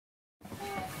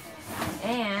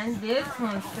And this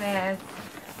one says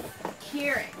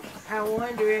Keurig. I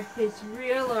wonder if it's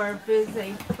real or if it's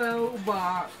a faux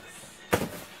box.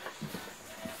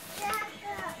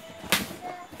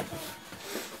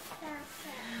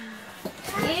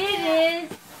 It is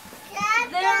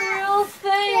the real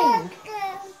thing.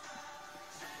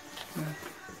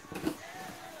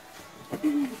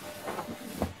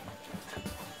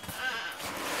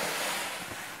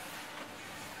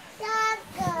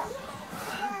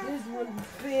 This one's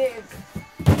big.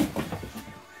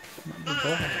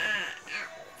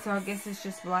 So I guess it's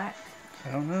just black?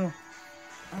 I don't know.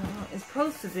 It's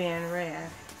supposed to be in red.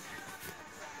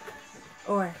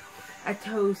 Or I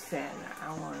told Santa I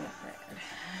want it red.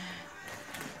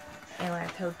 And I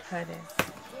told Titus.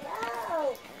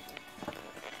 No.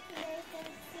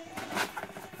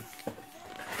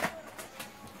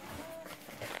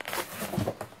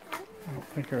 I don't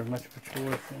think there was much of a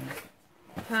choice in it.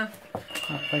 Huh? I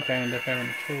don't think I ended up having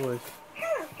a choice.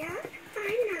 Hello, Doc.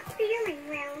 I'm not feeling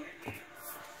well.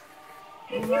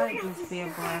 It might just be a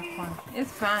black one.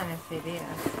 It's fine if it is.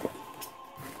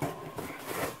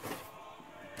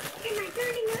 Am I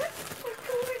burning up or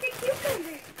colder the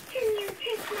cucumber? Can you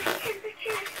take my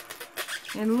temperature?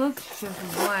 It looks just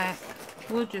black.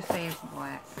 We'll just say it's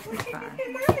black. It's What does the fine.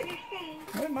 thermometer say?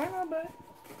 Well, it might not be.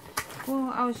 Well,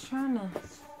 I was trying to...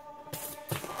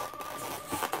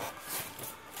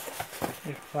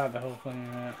 Just slide the whole thing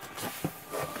out.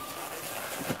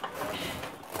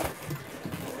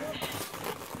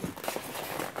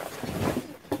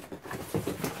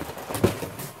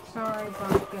 Sorry,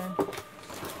 Pumpkin.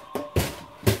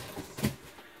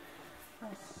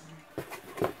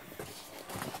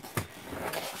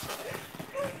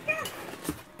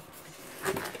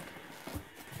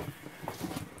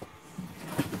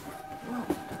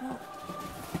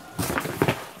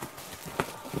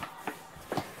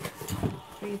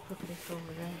 You put this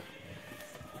over there.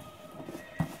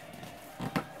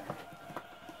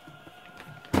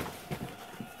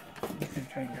 You can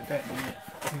change that in it.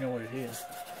 You know what it is. Is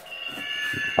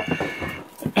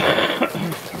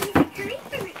it time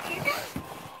for my checkup?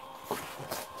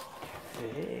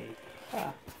 Hey.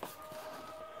 Ah.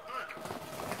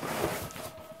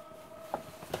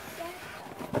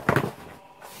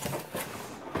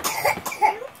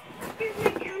 Does my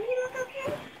tummy look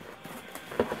okay?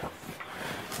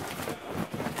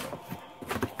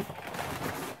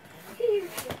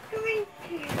 Here's the great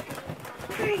candle.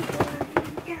 I love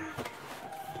you, Doc.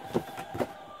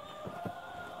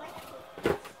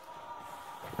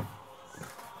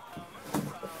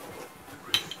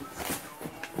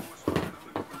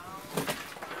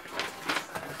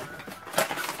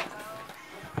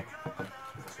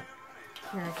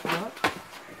 Here's what.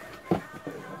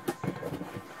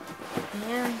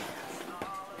 And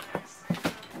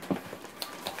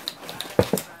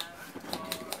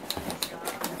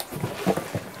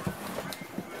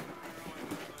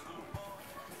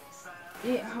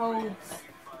it holds,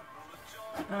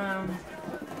 I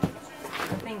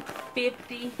think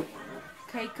 50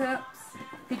 K-cups,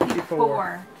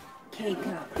 54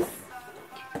 K-cups.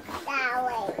 That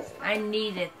way. I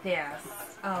needed this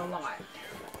a lot.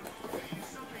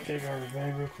 Take our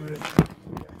bag real quick.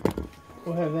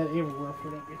 We'll have that everywhere if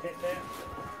we don't get that down.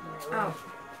 Oh,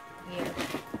 yeah.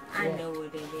 I know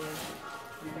what it is.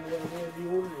 You know what it is, you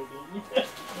ordered it, didn't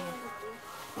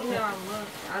you? You know,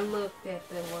 I looked at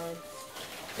the ones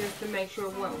just to make sure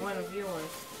what one of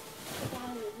yours.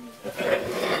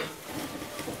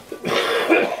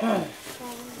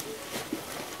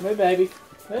 Move, baby.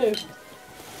 Move.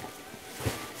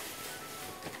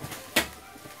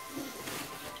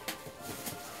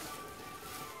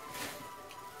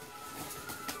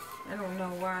 I don't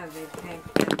know why they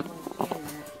packed that much in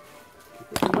it.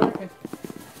 It's working.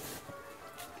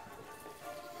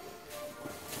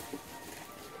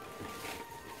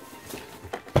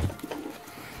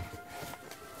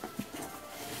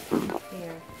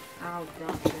 Here, I'll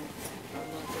dump it a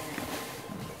little bit.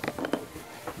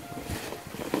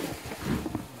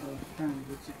 Trying to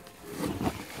get you.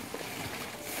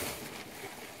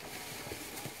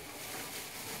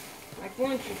 Like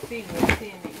once you see what's in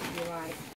it, you're like,